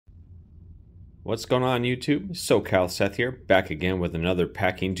What's going on YouTube? SoCal Seth here, back again with another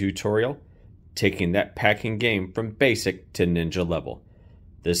packing tutorial, taking that packing game from basic to ninja level.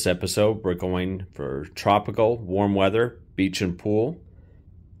 This episode we're going for tropical, warm weather, beach and pool.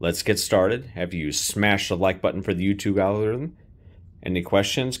 Let's get started. Have you smashed the like button for the YouTube algorithm? Any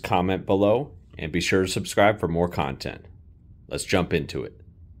questions, comment below, and be sure to subscribe for more content. Let's jump into it.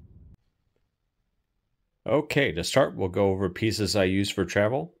 Okay, to start, we'll go over pieces I use for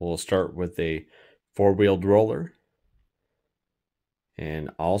travel. We'll start with a four-wheeled roller and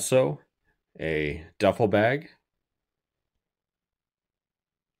also a duffel bag.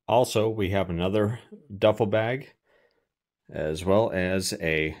 Also, we have another duffel bag as well as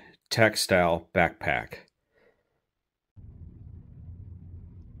a textile backpack.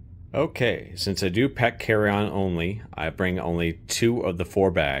 Okay, since I do pack carry-on only, I bring only 2 of the 4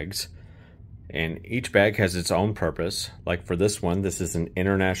 bags. And each bag has its own purpose. Like for this one, this is an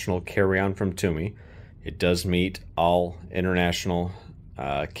international carry-on from Tumi. It does meet all international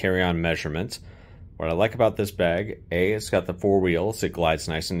carry-on measurements. What I like about this bag, A, it's got the 4 wheels. It glides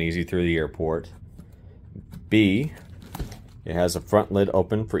nice and easy through the airport. B, it has a front lid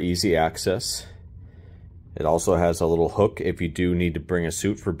open for easy access. It also has a little hook if you do need to bring a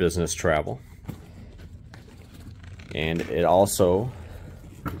suit for business travel. And it also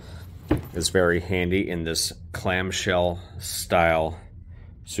is very handy in this clamshell style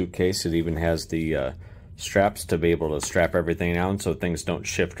suitcase. It even has the straps to be able to strap everything down so things don't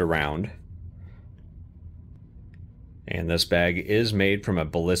shift around. And this bag is made from a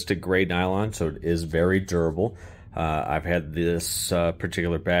ballistic grade nylon, so it is very durable. I've had this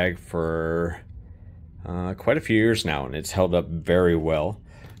particular bag for quite a few years now, and it's held up very well.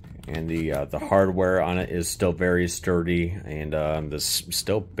 And the hardware on it is still very sturdy, and this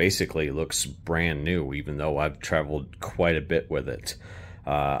still basically looks brand new, even though I've traveled quite a bit with it.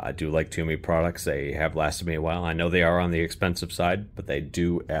 I do like Tumi products. They have lasted me a while. I know they are on the expensive side, but they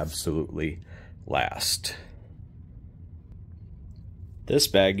do absolutely last. This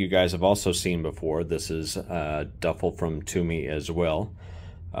bag you guys have also seen before. This is a duffel from Tumi as well.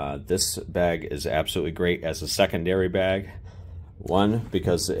 This bag is absolutely great as a secondary bag. One,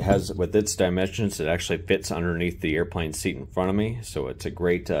 because it has, with its dimensions, it actually fits underneath the airplane seat in front of me, so it's a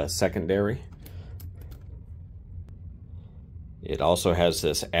great secondary. It also has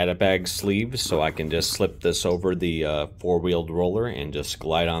this add-a-bag sleeve, so I can just slip this over the four-wheeled roller and just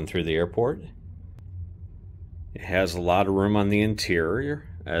glide on through the airport. It has a lot of room on the interior,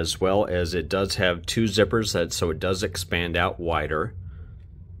 as well as it does have 2 zippers, so it does expand out wider.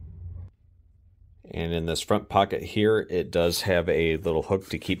 And in this front pocket here, it does have a little hook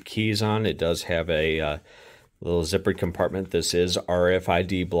to keep keys on. It does have a little zippered compartment. This is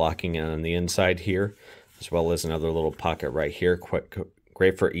RFID blocking on the inside here, as well as another little pocket right here.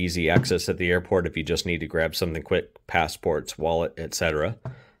 Great for easy access at the airport if you just need to grab something quick, passports, wallet, etc.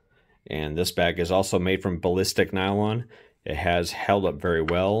 And this bag is also made from ballistic nylon. It has held up very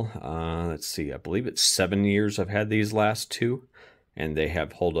well. Let's see, I believe it's 7 years I've had these last 2. And they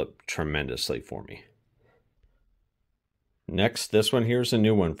have held up tremendously for me. Next, this one here is a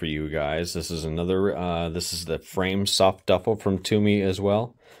new one for you guys. This is another, this is the frame soft duffel from Tumi as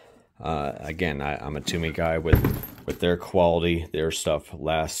well. Again, I'm a Tumi guy with their quality. Their stuff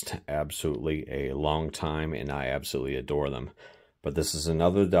lasts absolutely a long time, and I absolutely adore them. But this is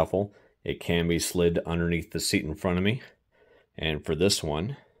another duffel. It can be slid underneath the seat in front of me. And for this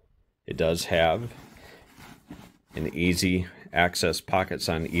one, it does have an easy access pockets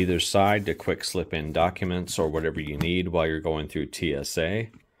on either side to quick slip in documents or whatever you need while you're going through TSA.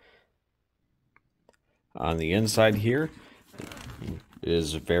 On the inside here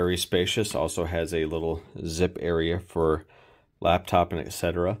is very spacious, also has a little zip area for laptop and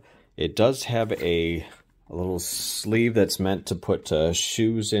etc. It does have a little sleeve that's meant to put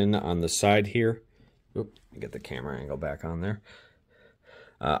shoes in on the side here. Oop, get the camera angle back on there.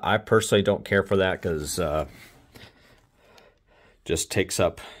 I personally don't care for that because just takes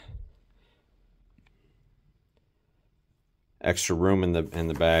up extra room in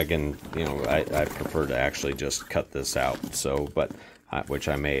the bag, and you know I prefer to actually just cut this out. So, but which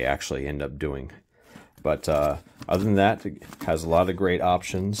I may actually end up doing. But other than that, it has a lot of great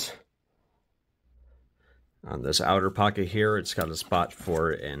options. On this outer pocket here, it's got a spot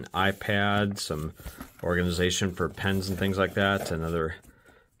for an iPad, some organization for pens and things like that. Another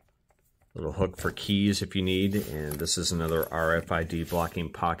little hook for keys if you need, and this is another RFID blocking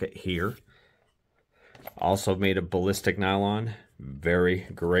pocket here. Also made of ballistic nylon, very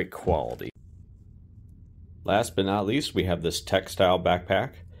great quality. Last but not least, we have this textile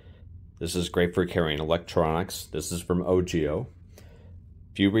backpack. This is great for carrying electronics. This is from OGIO.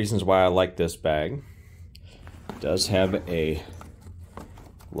 Few reasons why I like this bag. It does have a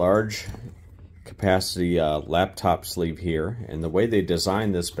large capacity laptop sleeve here, and the way they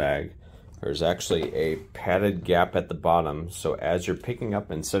designed this bag, there's actually a padded gap at the bottom, so as you're picking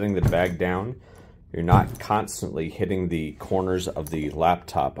up and setting the bag down, you're not constantly hitting the corners of the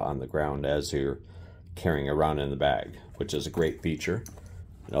laptop on the ground as you're carrying around in the bag, which is a great feature.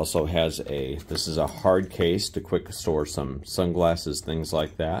 It also has this is a hard case to quick store some sunglasses, things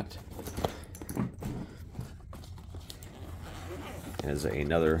like that. It has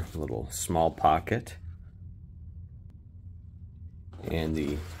another little small pocket. And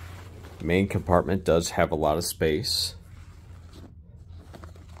the main compartment does have a lot of space.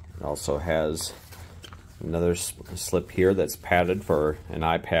 It also has another slip here that's padded for an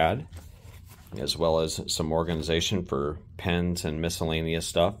iPad, as well as some organization for pens and miscellaneous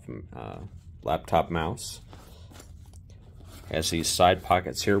stuff, laptop mouse. Has these side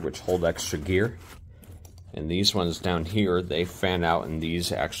pockets here which hold extra gear. And these ones down here, they fan out, and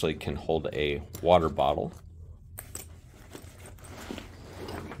these actually can hold a water bottle.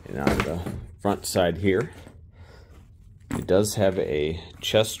 And on the front side here, it does have a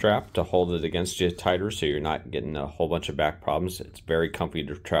chest strap to hold it against you tighter so you're not getting a whole bunch of back problems. It's very comfy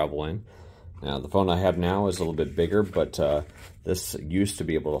to travel in. Now, the phone I have now is a little bit bigger, but this used to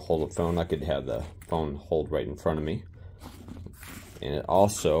be able to hold a phone. I could have the phone hold right in front of me. And it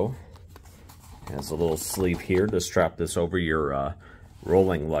also has a little sleeve here to strap this over your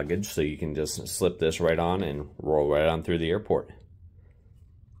rolling luggage, so you can just slip this right on and roll right on through the airport.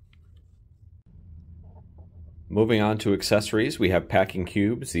 Moving on to accessories, we have packing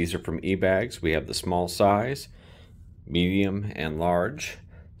cubes. These are from eBags. We have the small size, medium, and large.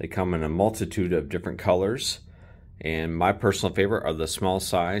 They come in a multitude of different colors, and my personal favorite are the small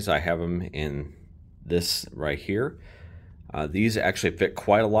size. I have them in this right here. These actually fit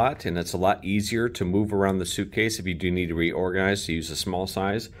quite a lot, and it's a lot easier to move around the suitcase if you do need to reorganize to use a small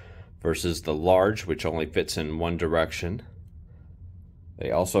size versus the large, which only fits in one direction.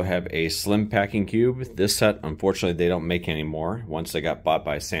 They also have a slim packing cube. This set, unfortunately, they don't make anymore. Once they got bought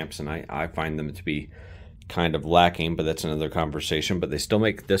by Samsonite, I find them to be kind of lacking, but that's another conversation. But they still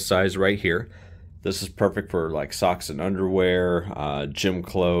make this size right here. This is perfect for like socks and underwear, gym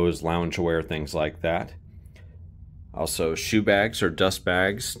clothes, loungewear, things like that. Also, shoe bags or dust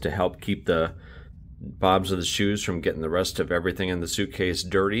bags to help keep the bobs of the shoes from getting the rest of everything in the suitcase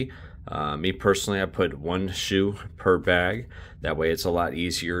dirty. Me personally, I put one shoe per bag. That way it's a lot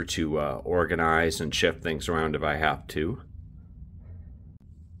easier to organize and shift things around if I have to.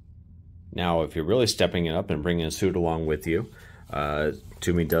 Now, if you're really stepping it up and bringing a suit along with you,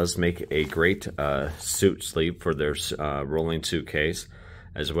 Tumi does make a great suit sleeve for their rolling suitcase,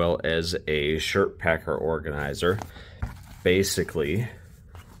 as well as a shirt packer organizer. Basically,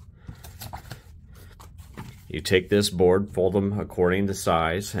 you take this board, fold them according to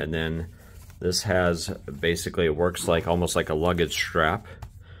size, and then this has basically, it works like almost like a luggage strap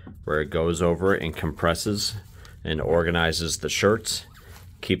where it goes over and compresses and organizes the shirts,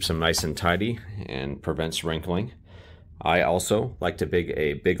 keeps them nice and tidy, and prevents wrinkling. I also like to bring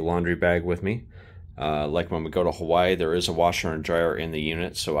a big laundry bag with me. Like when we go to Hawaii, there is a washer and dryer in the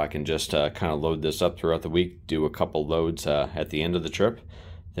unit, so I can just kind of load this up throughout the week, do a couple loads at the end of the trip.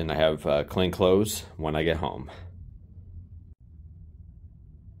 Then I have clean clothes when I get home.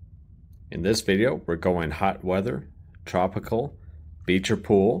 In this video, we're going hot weather, tropical, beach or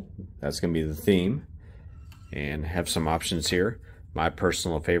pool. That's going to be the theme. And have some options here. My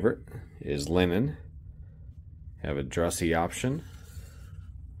personal favorite is linen. Have a dressy option.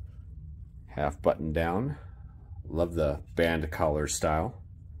 Half button down. Love the band collar style.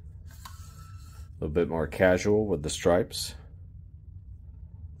 A little bit more casual with the stripes.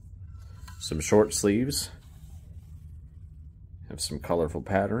 Some short sleeves. Have some colorful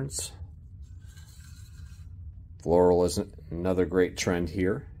patterns. Floral is another great trend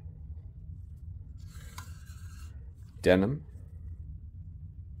here. Denim.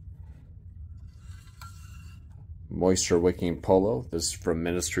 Moisture wicking polo. This is from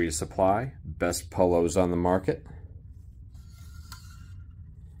Ministry of Supply. Best polos on the market.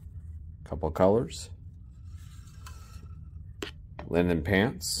 Couple colors. Linen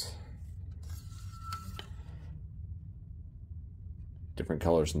pants. Different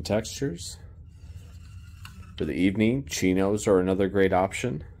colors and textures. For the evening, chinos are another great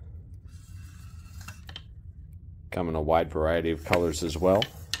option. Come in a wide variety of colors as well.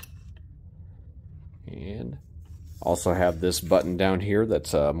 And also have this button down here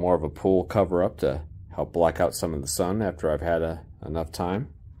that's more of a pool cover up to help block out some of the sun after I've had enough time.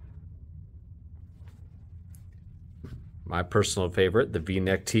 My personal favorite, the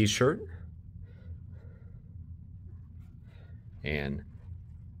V-neck t-shirt. And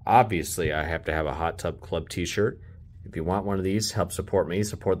obviously I have to have a Hot Tub Club t-shirt. If you want one of these, help support me,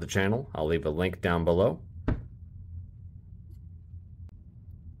 support the channel. I'll leave a link down below.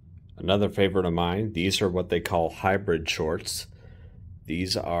 Another favorite of mine, these are what they call hybrid shorts.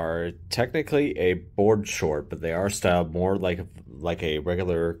 These are technically a board short, but they are styled more like a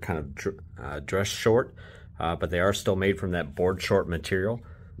regular kind of dress short, but they are still made from that board short material.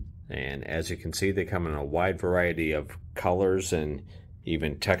 And as you can see, they come in a wide variety of colors and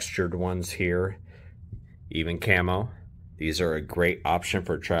even textured ones here, even camo. These are a great option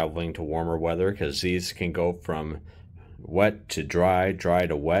for traveling to warmer weather because these can go from wet to dry, dry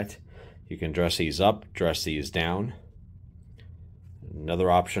to wet. You can dress these up, dress these down.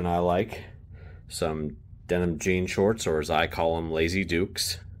 Another option I like, some denim jean shorts, or as I call them, Lazy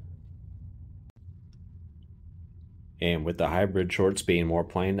Dukes. And with the hybrid shorts being more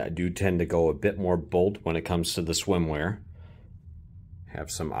plain, I do tend to go a bit more bold when it comes to the swimwear. Have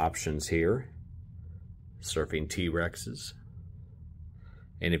some options here. Surfing T-Rexes.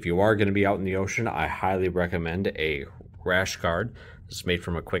 And if you are going to be out in the ocean, I highly recommend a rash guard. It's made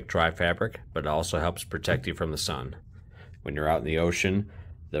from a quick dry fabric, but it also helps protect you from the sun. When you're out in the ocean,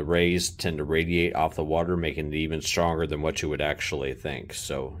 the rays tend to radiate off the water, making it even stronger than what you would actually think.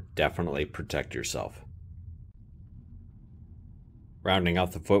 So definitely protect yourself. Rounding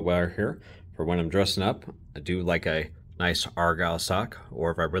out the footwear here, for when I'm dressing up, I do like a nice Argyle sock,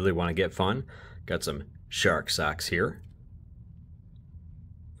 or if I really want to get fun, got some shark socks here.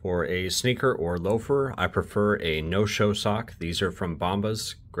 For a sneaker or loafer, I prefer a no-show sock. These are from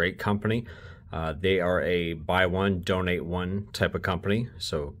Bombas, great company. They are a buy one, donate one type of company.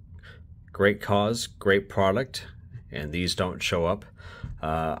 So great cause, great product, and these don't show up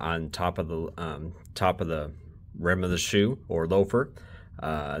on top of the rim of the shoe or loafer.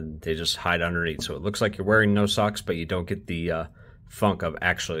 They just hide underneath. So it looks like you're wearing no socks, but you don't get the funk of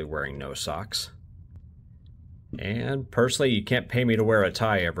actually wearing no socks. And personally, you can't pay me to wear a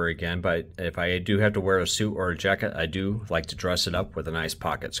tie ever again, but if I do have to wear a suit or a jacket, I do like to dress it up with a nice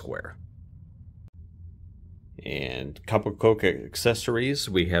pocket square. And Cup of Coke accessories,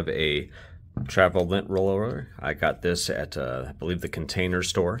 we have a travel lint roller. I got this at, I believe, the Container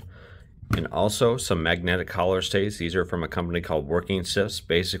Store. And also some magnetic collar stays. These are from a company called Working Stiffs.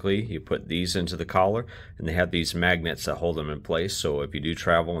 Basically, you put these into the collar, and they have these magnets that hold them in place. So if you do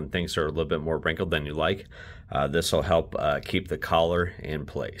travel and things are a little bit more wrinkled than you like, this will help keep the collar in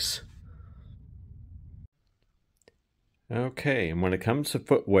place. Okay, and when it comes to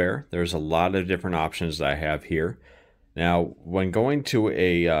footwear, there's a lot of different options that I have here. Now, when going to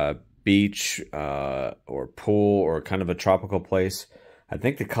a beach or pool or kind of a tropical place, I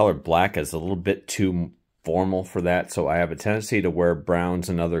think the color black is a little bit too formal for that, so I have a tendency to wear browns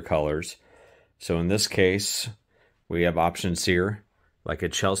and other colors. So in this case, we have options here, like a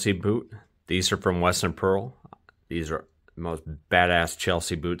Chelsea boot. These are from Western Pearl. These are the most badass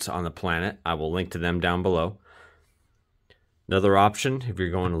Chelsea boots on the planet. I will link to them down below. Another option, if you're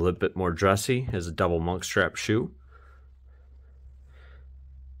going a little bit more dressy, is a double monk strap shoe.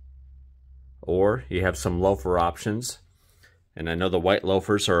 Or you have some loafer options. And I know the white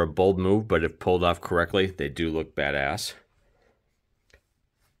loafers are a bold move, but if pulled off correctly, they do look badass.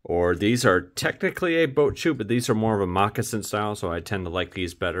 Or these are technically a boat shoe, but these are more of a moccasin style, so I tend to like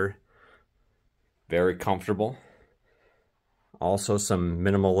these better. Very comfortable. Also, some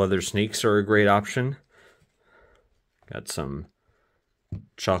minimal leather sneaks are a great option. Got some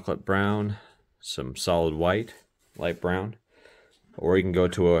chocolate brown, some solid white, light brown. Or you can go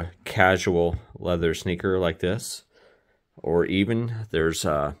to a casual leather sneaker like this. Or even there's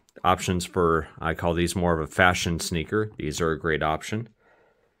options for, I call these more of a fashion sneaker. These are a great option.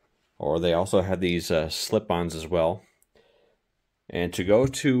 Or they also have these slip-ons as well. And to go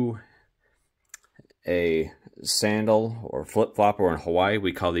to a sandal or flip-flop, or in Hawaii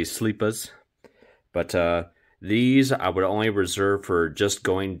we call these slipas. But these I would only reserve for just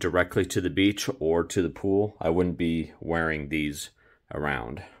going directly to the beach or to the pool. I wouldn't be wearing these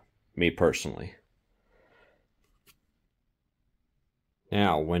around, me personally.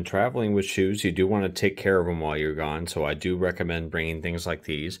 Now, when traveling with shoes, you do want to take care of them while you're gone, so I do recommend bringing things like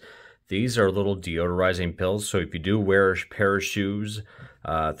these. These are little deodorizing pills, so if you do wear a pair of shoes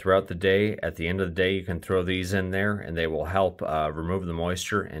throughout the day, at the end of the day, you can throw these in there, and they will help remove the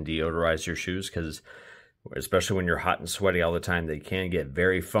moisture and deodorize your shoes, because especially when you're hot and sweaty all the time, they can get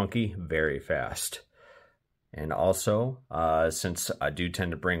very funky very fast. And also, since I do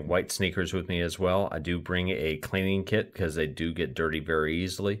tend to bring white sneakers with me as well, I do bring a cleaning kit because they do get dirty very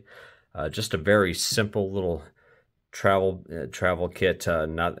easily. Just a very simple little travel kit.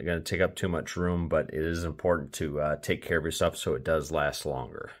 Not going to take up too much room, but it is important to take care of your stuff so it does last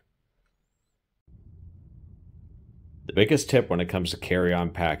longer. The biggest tip when it comes to carry-on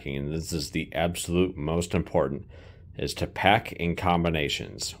packing, and this is the absolute most important, is to pack in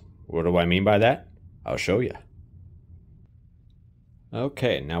combinations. What do I mean by that? I'll show you.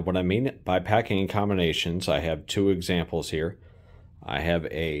 Okay, now what I mean by packing in combinations, I have two examples here. I have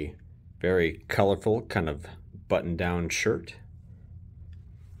a very colorful kind of button-down shirt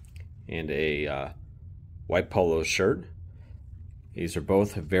and a white polo shirt. These are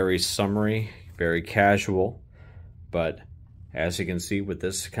both very summery, very casual, but as you can see with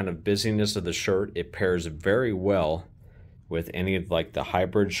this kind of busyness of the shirt, it pairs very well with any of like the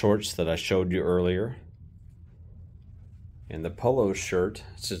hybrid shorts that I showed you earlier. And the polo shirt,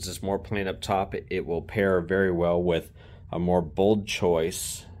 since it's more plain up top, it will pair very well with a more bold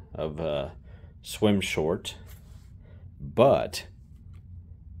choice of a swim short. But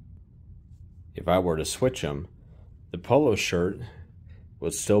if I were to switch them, the polo shirt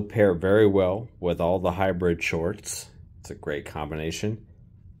would still pair very well with all the hybrid shorts. It's a great combination.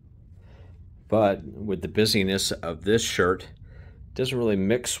 But with the busyness of this shirt, it doesn't really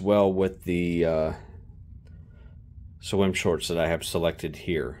mix well with the swim shorts that I have selected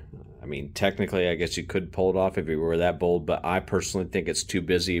here. I mean, technically, I guess you could pull it off if you were that bold, but I personally think it's too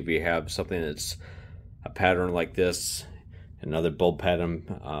busy if you have something that's a pattern like this, another bold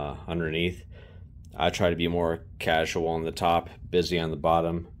pattern underneath. I try to be more casual on the top, busy on the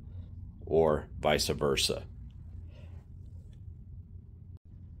bottom, or vice versa.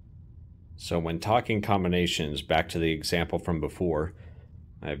 So when talking combinations, back to the example from before,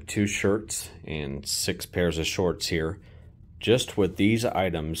 I have 2 shirts and 6 pairs of shorts here. Just with these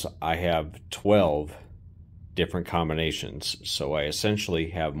items, I have 12 different combinations. So I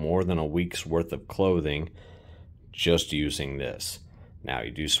essentially have more than a week's worth of clothing just using this. Now you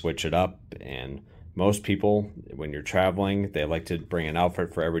do switch it up, and most people, when you're traveling, they like to bring an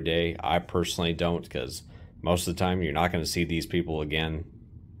outfit for every day. I personally don't, because most of the time you're not going to see these people again.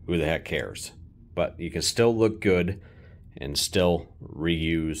 Who the heck cares? But you can still look good and still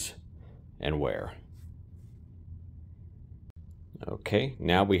reuse and wear. Okay,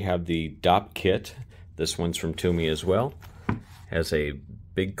 now we have the DOP kit. This one's from Tumi as well. Has a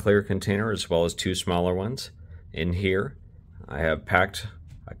big clear container as well as 2 smaller ones. In here, I have packed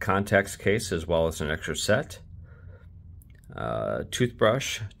a contacts case as well as an extra set,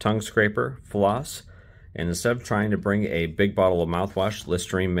 toothbrush, tongue scraper, floss, and instead of trying to bring a big bottle of mouthwash,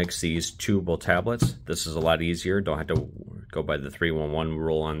 Listerine makes these chewable tablets. This is a lot easier. Don't have to go by the 3-1-1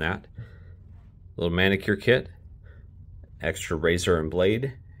 rule on that. Little manicure kit, extra razor and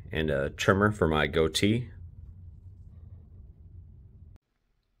blade, and a trimmer for my goatee.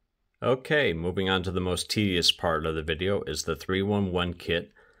 Okay, moving on to the most tedious part of the video is the 3-1-1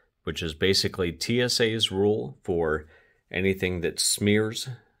 kit, which is basically TSA's rule for anything that smears,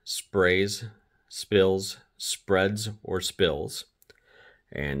 sprays, spills, spreads, or spills.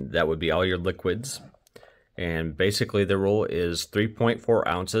 And that would be all your liquids. And basically the rule is 3.4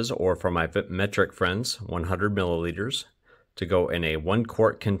 ounces, or for my metric friends, 100 milliliters, to go in a 1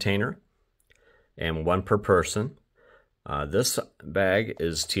 quart container, and 1 per person. This bag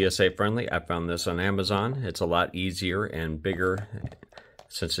is TSA friendly. I found this on Amazon. It's a lot easier and bigger.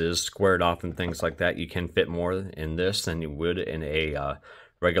 Since it is squared off and things like that, you can fit more in this than you would in a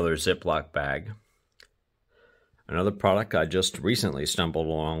regular Ziploc bag. Another product I just recently stumbled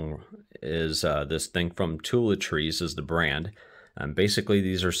along is this thing from Toiletries is the brand. Basically,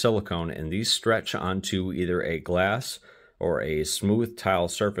 these are silicone, and these stretch onto either a glass or a smooth tile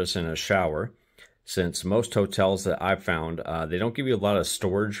surface in a shower. Since most hotels that I've found, they don't give you a lot of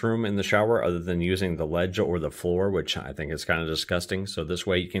storage room in the shower other than using the ledge or the floor, which I think is kind of disgusting. So this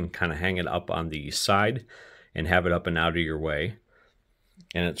way you can kind of hang it up on the side and have it up and out of your way.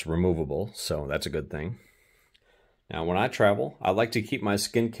 And it's removable, so that's a good thing. Now, when I travel, I like to keep my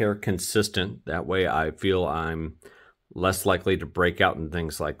skincare consistent. That way I feel I'm less likely to break out and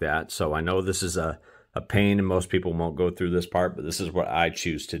things like that. So I know this is a pain and most people won't go through this part, but this is what I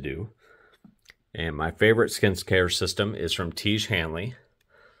choose to do. And my favorite skincare system is from Tiege Hanley.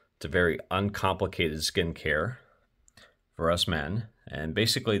 It's a very uncomplicated skincare for us men. And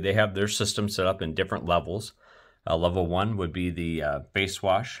basically they have their system set up in different levels. Level 1 would be the face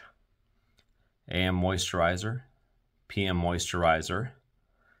wash, AM moisturizer, PM moisturizer,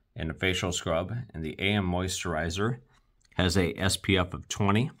 and a facial scrub. And the AM moisturizer has a SPF of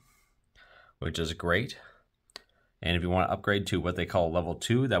 20, which is great. And if you want to upgrade to what they call level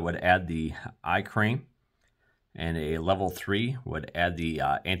 2, that would add the eye cream. And a level 3 would add the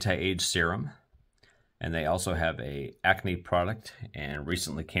anti-age serum. And they also have a acne product and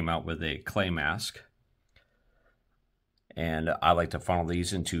recently came out with a clay mask. And I like to funnel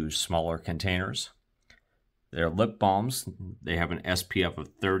these into smaller containers. They're lip balms. They have an SPF of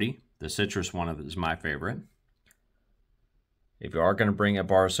 30. The citrus one is my favorite. If you are going to bring a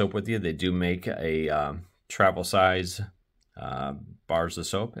bar of soap with you, they do make a travel size bars of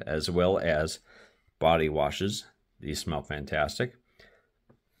soap as well as body washes. These smell fantastic.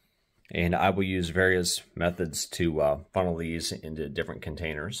 And I will use various methods to funnel these into different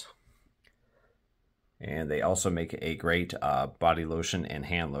containers. And they also make a great body lotion and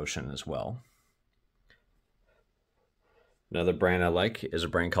hand lotion as well. Another brand I like is a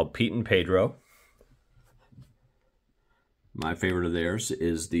brand called Pete and Pedro. My favorite of theirs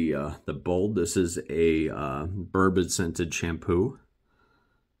is the Bold. This is a bourbon scented shampoo.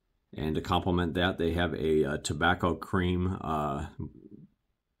 And to complement that, they have a tobacco cream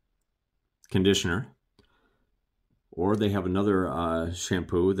conditioner. Or they have another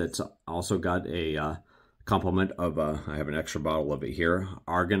shampoo that's also got a complement of, I have an extra bottle of it here,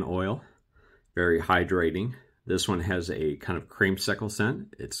 argan oil. Very hydrating. This one has a kind of creamsicle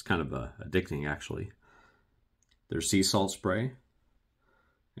scent. It's kind of addicting, actually. Their sea salt spray.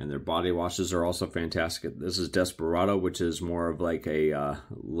 And their body washes are also fantastic. This is Desperado, which is more of like a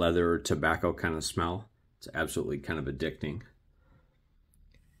leather tobacco kind of smell. It's absolutely kind of addicting.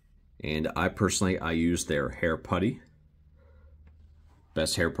 And I personally use their hair putty.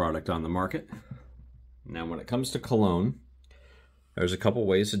 Best hair product on the market. Now when it comes to cologne, there's a couple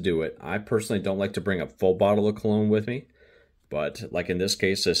ways to do it. I personally don't like to bring a full bottle of cologne with me. But like in this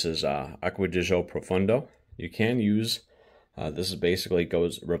case, this is Acqua di Gio Profondo. You can use, this is basically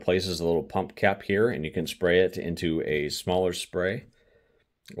replaces the little pump cap here, and you can spray it into a smaller spray.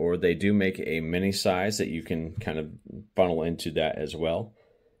 Or they do make a mini size that you can kind of funnel into that as well.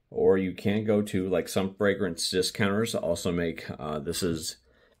 Or you can go to, like, some fragrance discounters also make, this is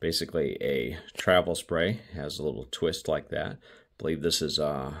basically a travel spray. It has a little twist like that. I believe this is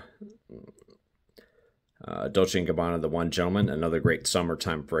Dolce & Gabbana, The One Gentleman, another great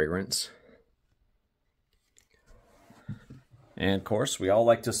summertime fragrance. And of course, we all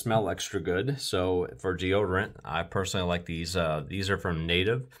like to smell extra good. So for deodorant, I personally like these. These are from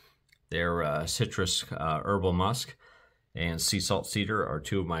Native. They're citrus herbal musk and sea salt cedar are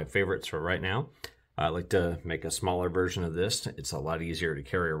two of my favorites for right now. I like to make a smaller version of this. It's a lot easier to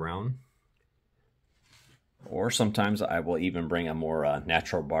carry around. Or sometimes I will even bring a more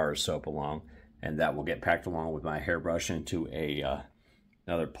natural bar of soap along, and that will get packed along with my hairbrush into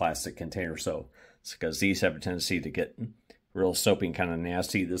another plastic container. So it's because these have a tendency to get real soapy and kind of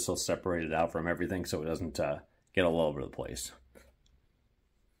nasty. This will separate it out from everything so it doesn't get all over the place.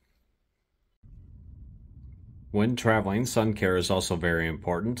 When traveling, sun care is also very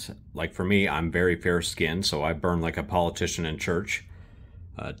important. Like for me, I'm very fair skinned, so I burn like a politician in church.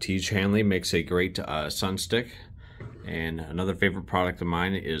 Tiege Hanley makes a great sun stick. And another favorite product of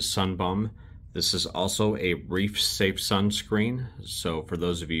mine is Sunbum. This is also a reef-safe sunscreen. So for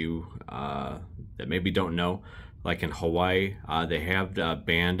those of you that maybe don't know, like in Hawaii, they have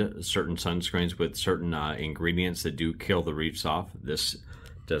banned certain sunscreens with certain ingredients that do kill the reefs off. This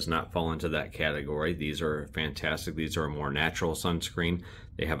does not fall into that category. These are fantastic. These are a more natural sunscreen.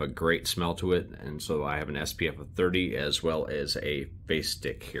 They have a great smell to it, and so I have an SPF of 30 as well as a face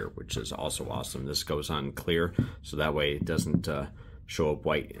stick here, which is also awesome. This goes on clear, so that way it doesn't show up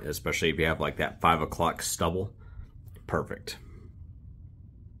white, especially if you have like that 5 o'clock stubble. Perfect.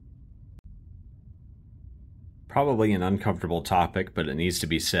 Probably an uncomfortable topic, but it needs to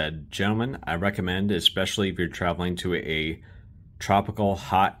be said. Gentlemen, I recommend, especially if you're traveling to a tropical,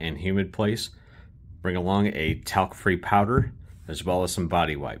 hot, and humid place, bring along a talc-free powder as well as some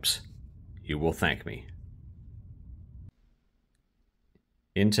body wipes. You will thank me.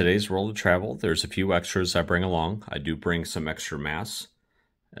 In today's world of travel, there's a few extras I bring along. I do bring some extra masks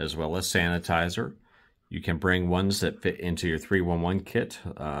as well as sanitizer. You can bring ones that fit into your 311 kit,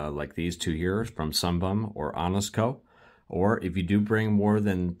 like these two here from Sunbum or Honest Co. Or if you do bring more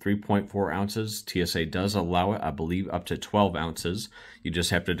than 3.4 ounces, TSA does allow it, I believe, up to 12 ounces. You just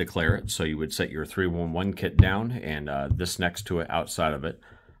have to declare it. So you would set your 311 kit down and this next to it outside of it.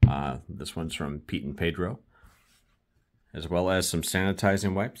 This one's from Pete and Pedro. As well as some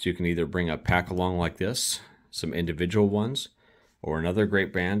sanitizing wipes. You can either bring a pack along like this, some individual ones, or another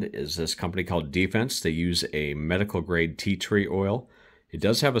great brand is this company called Defense. They use a medical grade tea tree oil. It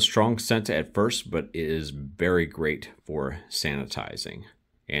does have a strong scent at first, but it is very great for sanitizing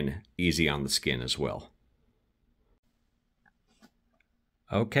and easy on the skin as well.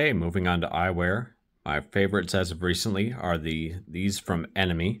 Okay, moving on to eyewear. My favorites as of recently are these from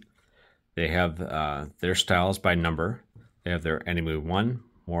Enemy. They have their styles by number. They have their Enemy 1,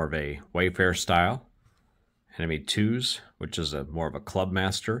 more of a Wayfarer style. Enemy 2s, which is more of a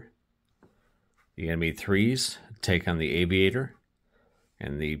Clubmaster. The Enemy 3s take on the Aviator.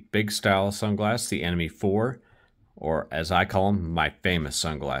 And the big style sunglass, the Enemy 4, or as I call them, my famous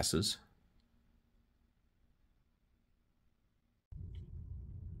sunglasses.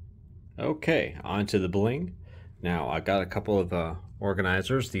 Okay, on to the bling. Now, I got a couple of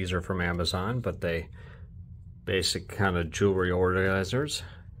organizers. These are from Amazon, but they basic kind of jewelry organizers.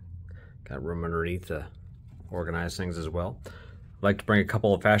 Got room underneath to organize things as well. I like to bring a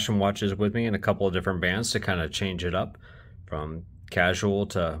couple of fashion watches with me and a couple of different bands to kind of change it up from casual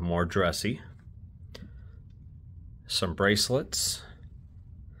to more dressy. Some bracelets,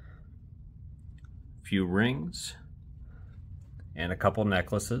 a few rings, and a couple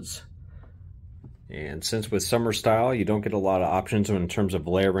necklaces. And since with summer style you don't get a lot of options in terms of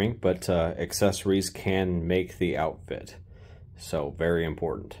layering, but accessories can make the outfit. So very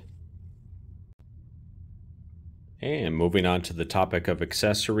important. And moving on to the topic of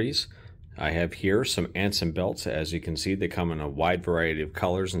accessories, I have here some Anson belts. As you can see, they come in a wide variety of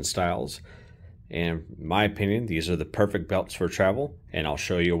colors and styles. And in my opinion, these are the perfect belts for travel, and I'll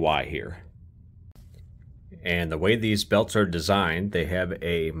show you why here. And the way these belts are designed, they have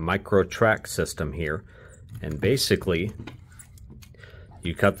a micro track system here. And basically,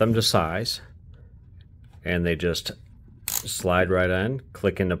 you cut them to size, and they just slide right in,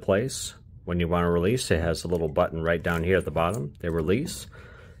 click into place. When you want to release, it has a little button right down here at the bottom. They release.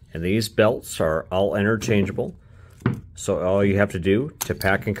 And these belts are all interchangeable. So all you have to do to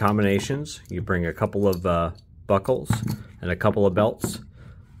pack in combinations, you bring a couple of buckles and a couple of belts,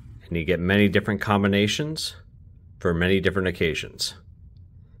 and you get many different combinations for many different occasions.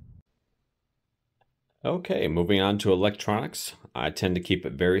 Okay, moving on to electronics. I tend to keep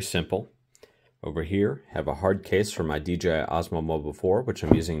it very simple. Over here, I have a hard case for my DJI Osmo Mobile 4, which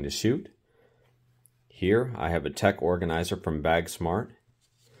I'm using to shoot. Here, I have a tech organizer from BagSmart.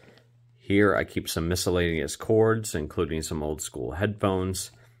 Here I keep some miscellaneous cords, including some old school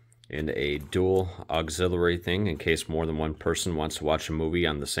headphones and a dual auxiliary thing in case more than one person wants to watch a movie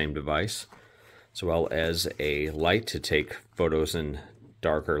on the same device, as well as a light to take photos in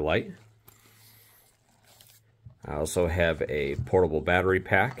darker light. I also have a portable battery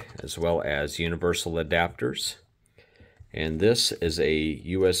pack as well as universal adapters. And this is a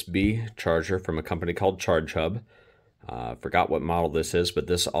USB charger from a company called ChargeHub. Forgot what model this is, but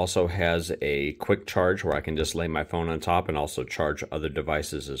this also has a quick charge where I can just lay my phone on top and also charge other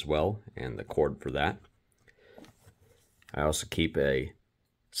devices as well, and the cord for that. I also keep a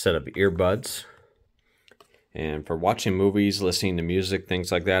set of earbuds. And for watching movies, listening to music,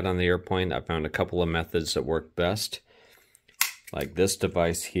 things like that on the airplane, I found a couple of methods that work best. Like this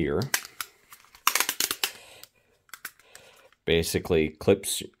device here. Basically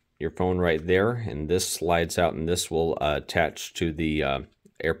clips your phone right there, and this slides out, and this will attach to the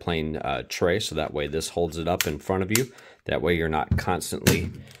airplane tray, so that way this holds it up in front of you. That way you're not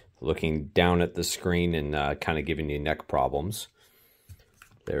constantly looking down at the screen and kind of giving you neck problems.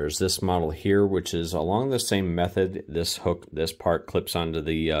 There's this model here, which is along the same method. This part clips onto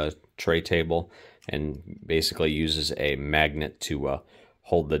the tray table and basically uses a magnet to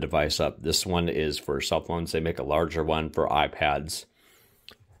hold the device up. This one is for cell phones. They make a larger one for iPads.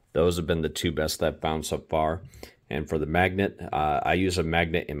 Those have been the two best I've found so far. And for the magnet, I use a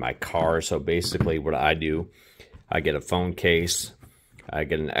magnet in my car. So basically what I do, I get a phone case, I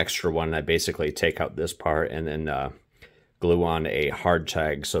get an extra one. I basically take out this part and then glue on a hard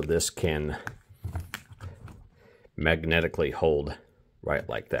tag so this can magnetically hold right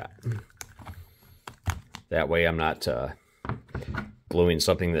like that. That way I'm not gluing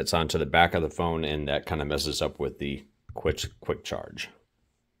something that's onto the back of the phone, and that kind of messes up with the quick charge.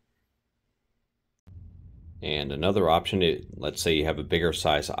 And another option, let's say you have a bigger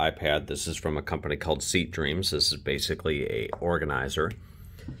size iPad. This is from a company called Seat Dreams. This is basically a organizer.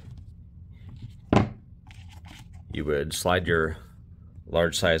 You would slide your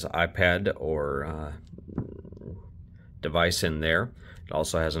large size iPad or device in there. It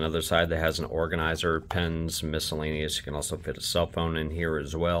also has another side that has an organizer, pens, miscellaneous. You can also fit a cell phone in here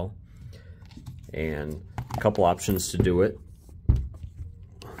as well. And a couple options to do it.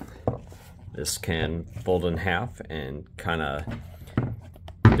 This can fold in half and kind of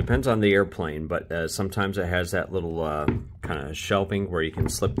depends on the airplane, but sometimes it has that little kind of shelving where you can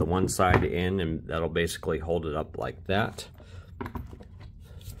slip the one side in, and that'll basically hold it up like that.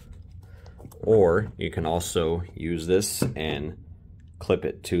 Or you can also use this and clip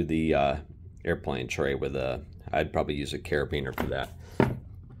it to the airplane tray with I'd probably use a carabiner for that.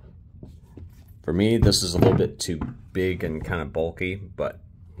 For me, this is a little bit too big and kind of bulky, but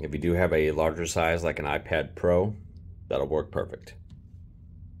if you do have a larger size like an iPad Pro, that'll work perfect.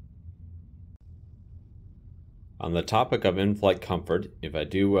 On the topic of in-flight comfort, if I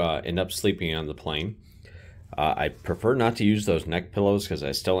do end up sleeping on the plane, I prefer not to use those neck pillows because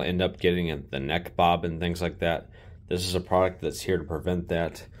I still end up getting the neck bob and things like that. This is a product that's here to prevent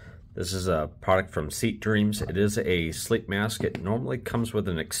that. This is a product from Seat Dreams. It is a sleep mask. It normally comes with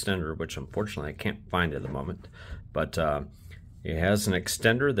an extender, which unfortunately I can't find at the moment. But it has an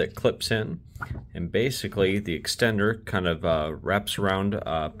extender that clips in, and basically the extender kind of wraps around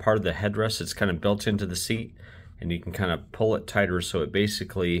part of the headrest. It's kind of built into the seat, and you can kind of pull it tighter so it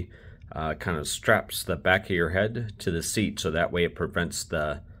basically kind of straps the back of your head to the seat, so that way it prevents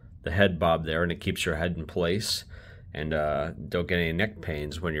the head bob there, and it keeps your head in place. And don't get any neck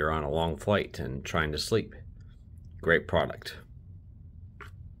pains when you're on a long flight and trying to sleep. Great product.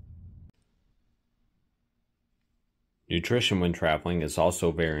 Nutrition when traveling is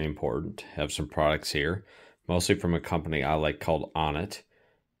also very important. Have some products here, mostly from a company I like called Onnit.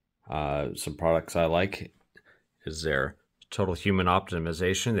 Some products I like is their Total Human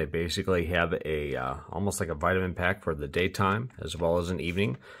Optimization. They basically have a almost like a vitamin pack for the daytime as well as an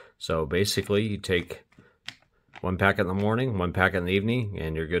evening. So basically you take one pack in the morning, one pack in the evening,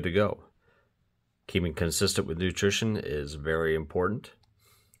 and you're good to go. Keeping consistent with nutrition is very important.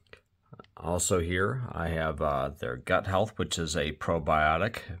 Also here, I have their Gut Health, which is a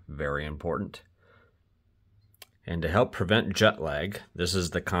probiotic, very important. And to help prevent jet lag, this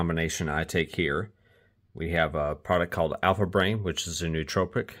is the combination I take here. We have a product called Alpha Brain, which is a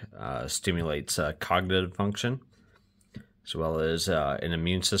nootropic, stimulates cognitive function, as well as an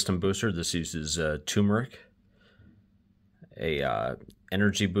immune system booster. This uses turmeric. A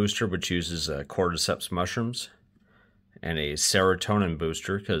energy booster, which uses cordyceps mushrooms, and a serotonin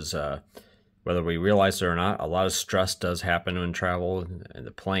booster, because whether we realize it or not, a lot of stress does happen when travel, in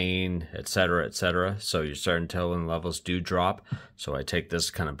the plane, etc., etc. So your serotonin levels do drop. So I take this,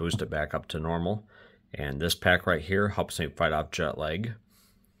 kind of boost it back up to normal. And this pack right here helps me fight off jet lag.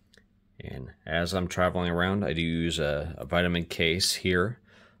 And as I'm traveling around, I do use a vitamin case here,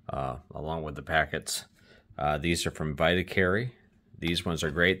 along with the packets. These are from VitaCarry. These ones are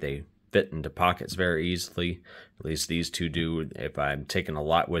great. They fit into pockets very easily. At least these two do. If I'm taking a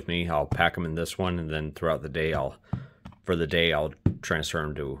lot with me, I'll pack them in this one, and then throughout the day, I'll transfer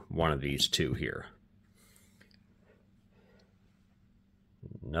them to one of these two here.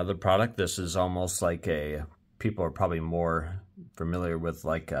 Another product. This is almost like people are probably more familiar with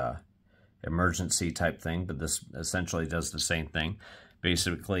like a emergency type thing, but this essentially does the same thing.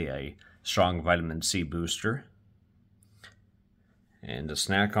 Basically a strong vitamin C booster. And to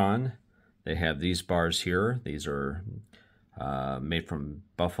snack on, they have these bars here. These are made from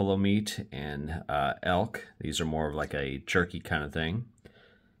buffalo meat and elk. These are more of like a jerky kind of thing.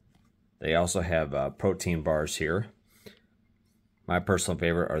 They also have protein bars here. My personal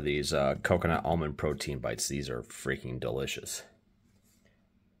favorite are these coconut almond protein bites. These are freaking delicious.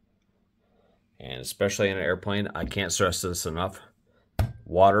 And especially in an airplane, I can't stress this enough.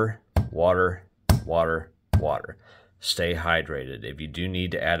 Water, water, water, water. Stay hydrated. If you do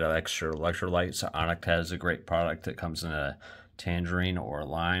need to add extra electrolytes, Onnit has a great product that comes in a tangerine or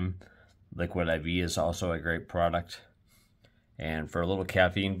lime. Liquid IV is also a great product. And for a little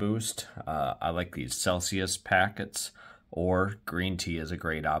caffeine boost, I like these Celsius packets, or green tea is a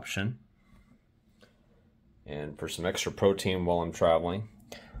great option. And for some extra protein while I'm traveling,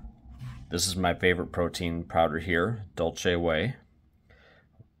 this is my favorite protein powder here, Dolce Whey.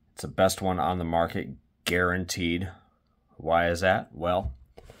 It's the best one on the market, guaranteed. Why is that? Well,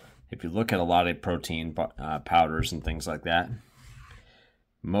 if you look at a lot of protein powders and things like that,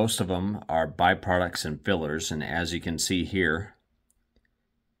 most of them are byproducts and fillers, and as you can see here,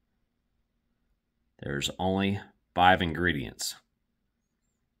 there's only 5 ingredients.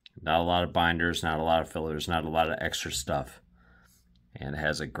 Not a lot of binders, not a lot of fillers, not a lot of extra stuff. And it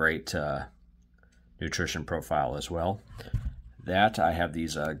has a great nutrition profile as well. That, I have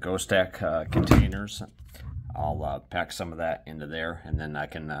these GoStack containers. I'll pack some of that into there, and then I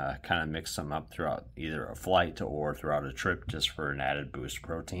can kind of mix them up throughout either a flight or throughout a trip just for an added boost of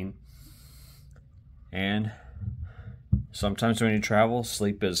protein. And sometimes when you travel,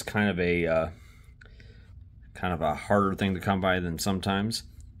 sleep is kind of a harder thing to come by than sometimes.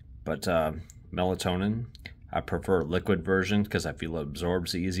 But melatonin, I prefer liquid version because I feel it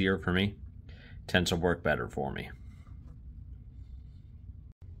absorbs easier for me. Tends to work better for me.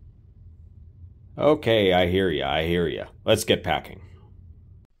 Okay, I hear ya. Let's get packing.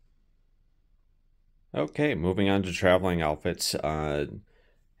 Okay, moving on to traveling outfits.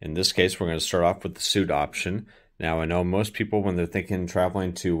 In this case, we're going to start off with the suit option. Now, I know most people, when they're thinking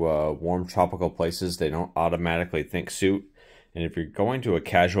traveling to warm tropical places, they don't automatically think suit. And if you're going to a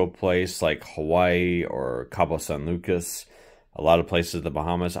casual place like Hawaii or Cabo San Lucas, a lot of places in the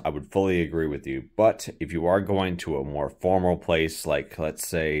Bahamas, I would fully agree with you. But if you are going to a more formal place like, let's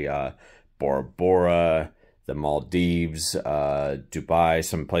say, Bora Bora, the Maldives, Dubai,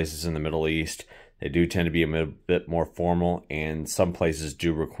 some places in the Middle East, they do tend to be a bit more formal, and some places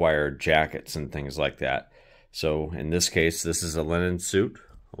do require jackets and things like that. So in this case, this is a linen suit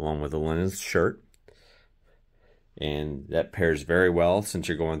along with a linen shirt. And that pairs very well since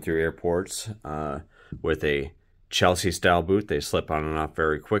you're going through airports with a Chelsea style boot. They slip on and off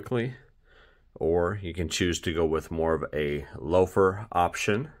very quickly. Or you can choose to go with more of a loafer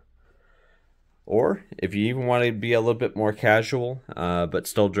option. Or if you even want to be a little bit more casual but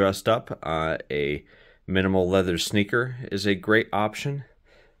still dressed up, a minimal leather sneaker is a great option.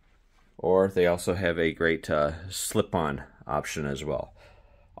 Or they also have a great slip-on option as well.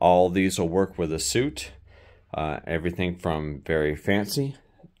 All these will work with a suit. Everything from very fancy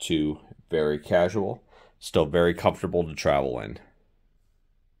to very casual. Still very comfortable to travel in.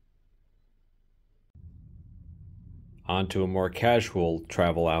 On to a more casual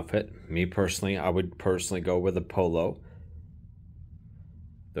travel outfit. Me personally, I would personally go with a polo.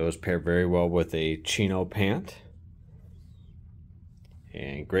 Those pair very well with a chino pant.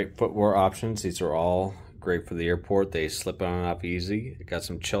 And great footwear options. These are all great for the airport. They slip on and off easy. Got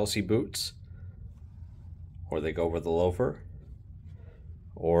some Chelsea boots. Or they go with a loafer.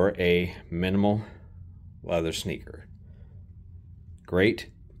 Or a minimal leather sneaker. Great,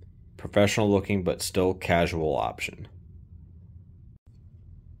 professional looking, but still casual option.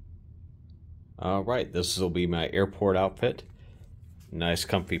 Alright, this will be my airport outfit. Nice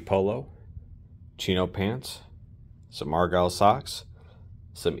comfy polo, chino pants, some Argyle socks,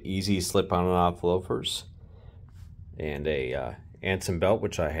 some easy slip on and off loafers, and a Anson belt,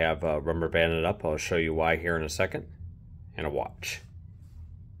 which I have rubber banded up. I'll show you why here in a second, and a watch.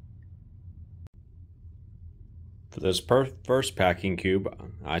 For this first packing cube,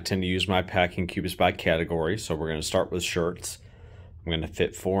 I tend to use my packing cubes by category, so we're going to start with shirts. I'm going to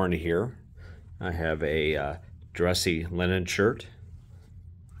fit 4 into here. I have a dressy linen shirt,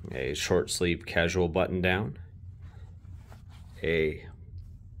 a short sleeve casual button down, a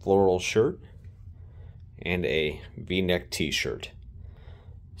floral shirt, and a v-neck t-shirt.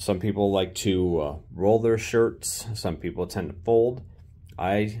 Some people like to roll their shirts, some people tend to fold.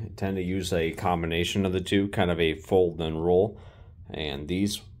 I tend to use a combination of the two, kind of a fold and roll, and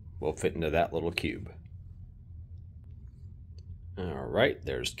these will fit into that little cube. Alright,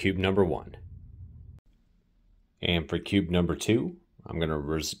 there's cube number 1. And for cube number 2, I'm going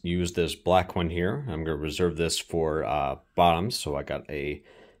to use this black one here. I'm going to reserve this for bottoms, so I got a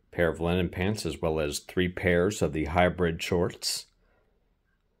pair of linen pants as well as 3 pairs of the hybrid shorts.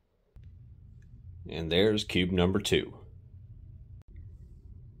 And there's cube number 2.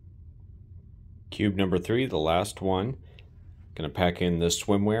 Cube number 3, the last one, going to pack in this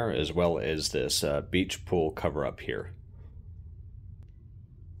swimwear as well as this beach pool cover up here.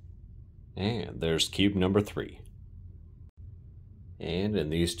 And there's cube number 3. And in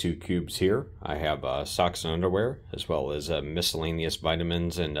these 2 cubes here, I have socks and underwear as well as miscellaneous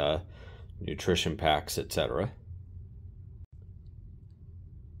vitamins and nutrition packs, etc.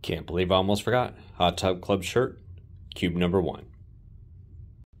 Can't believe I almost forgot. Hot Tub Club shirt, cube number 1.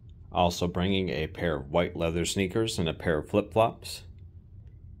 Also bringing a pair of white leather sneakers and a pair of flip-flops.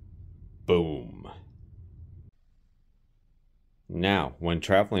 Boom. Now, when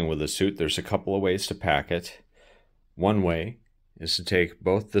traveling with a suit, there's a couple of ways to pack it. One way is to take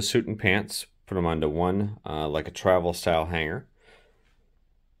both the suit and pants, put them onto one, like a travel style hanger,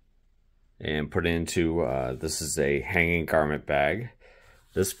 and put it into, this is a hanging garment bag.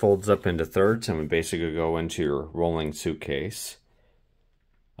 This folds up into thirds and would basically go into your rolling suitcase.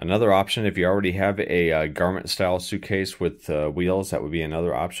 Another option, if you already have a garment style suitcase with wheels, that would be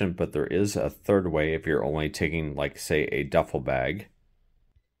another option, but there is a third way if you're only taking, like, say, a duffel bag.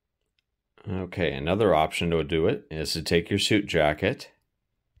 Okay, another option to do it is to take your suit jacket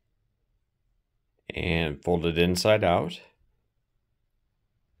and fold it inside out.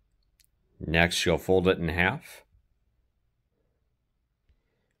 Next, you'll fold it in half.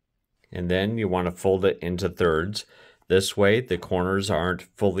 And then you want to fold it into thirds. This way, the corners aren't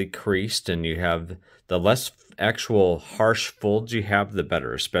fully creased, and you have the less actual harsh folds you have, the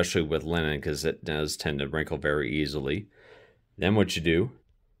better, especially with linen, because it does tend to wrinkle very easily. Then what you do,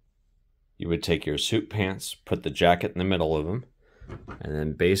 you would take your suit pants, put the jacket in the middle of them, and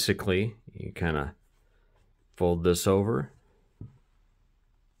then basically you kind of fold this over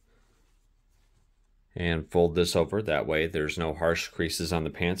and fold this over. That way there's no harsh creases on the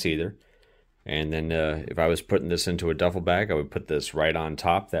pants either. And then if I was putting this into a duffel bag, I would put this right on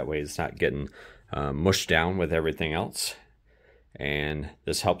top. That way it's not getting mushed down with everything else. And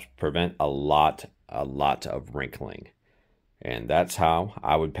this helps prevent a lot of wrinkling. And that's how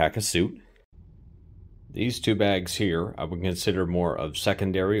I would pack a suit. These two bags here I would consider more of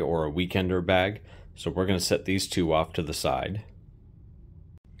secondary or a weekender bag. So we're going to set these two off to the side.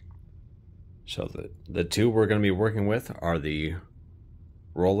 So the two we're going to be working with are the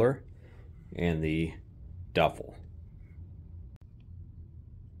roller and the duffel.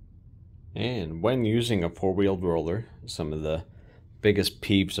 And when using a four-wheeled roller, some of the biggest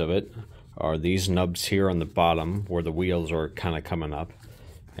peeves of it are these nubs here on the bottom where the wheels are kind of coming up,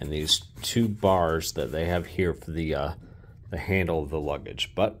 and these two bars that they have here for the handle of the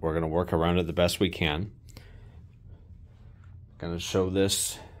luggage. But we're going to work around it the best we can. Going to show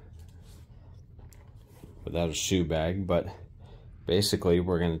this without a shoe bag, but basically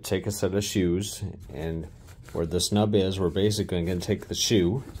we're going to take a set of shoes, and where this nub is, we're basically going to take the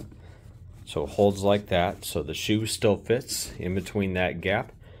shoe, so it holds like that, so the shoe still fits in between that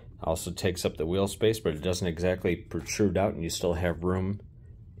gap. Also takes up the wheel space, but it doesn't exactly protrude out, and you still have room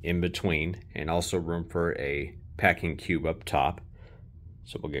in between, and also room for a packing cube up top.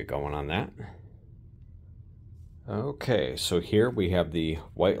 So we'll get going on that. Okay, so here we have the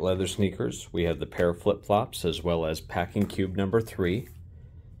white leather sneakers, we have the pair of flip-flops, as well as packing cube number 3.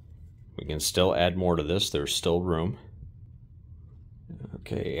 We can still add more to this, there's still room.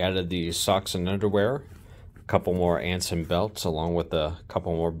 Okay, added the socks and underwear, a couple more Anson belts along with a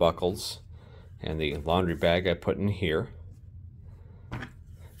couple more buckles, and the laundry bag I put in here.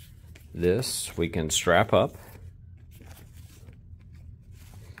 This we can strap up.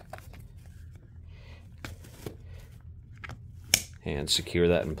 And secure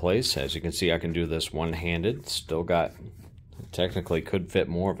that in place. As you can see, I can do this one-handed. Still got, technically could fit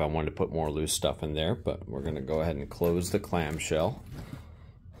more if I wanted to put more loose stuff in there, but we're going to go ahead and close the clamshell.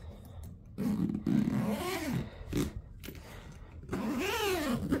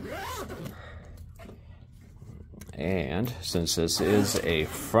 And since this is a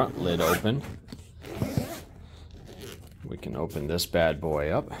front lid open, we can open this bad boy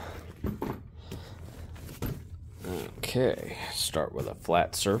up. Okay, start with a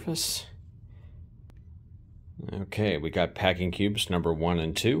flat surface. Okay, we got packing cubes number 1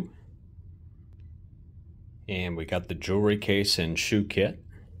 and 2. And we got the jewelry case and shoe kit.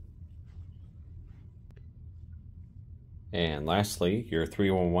 And lastly, your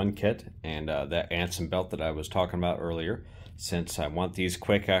 311 kit and that Anson belt that I was talking about earlier. Since I want these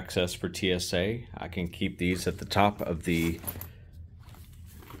quick access for TSA, I can keep these at the top of the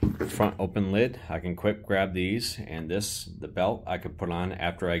front open lid. I can quick grab these, and the belt I could put on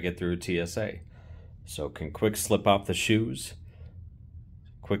after I get through TSA. So can quick slip off the shoes,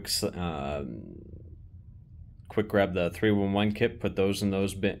 quick grab the 311 kit, put those in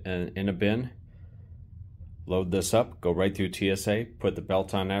a bin, load this up, go right through TSA, put the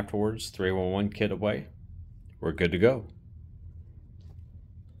belt on afterwards, 311 kit away, we're good to go.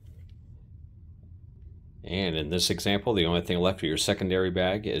 And in this example, the only thing left of your secondary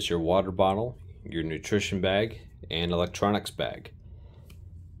bag is your water bottle, your nutrition bag, and electronics bag.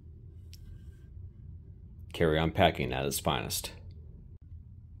 Carry on packing at its finest.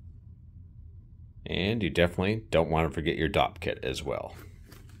 And you definitely don't want to forget your DOP kit as well.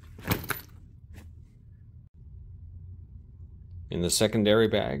 In the secondary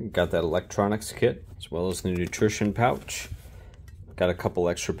bag, got that electronics kit, as well as the nutrition pouch. Got a couple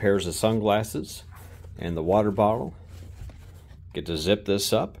extra pairs of sunglasses, and the water bottle. Get to zip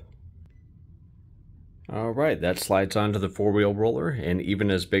this up. Alright, that slides onto the four-wheel roller, and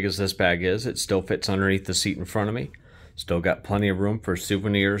even as big as this bag is, it still fits underneath the seat in front of me. Still got plenty of room for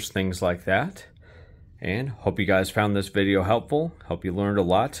souvenirs, things like that. And hope you guys found this video helpful. Hope you learned a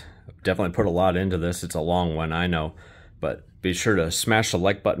lot. I've definitely put a lot into this. It's a long one, I know. But be sure to smash the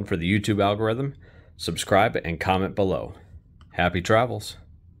like button for the YouTube algorithm, subscribe, and comment below. Happy travels!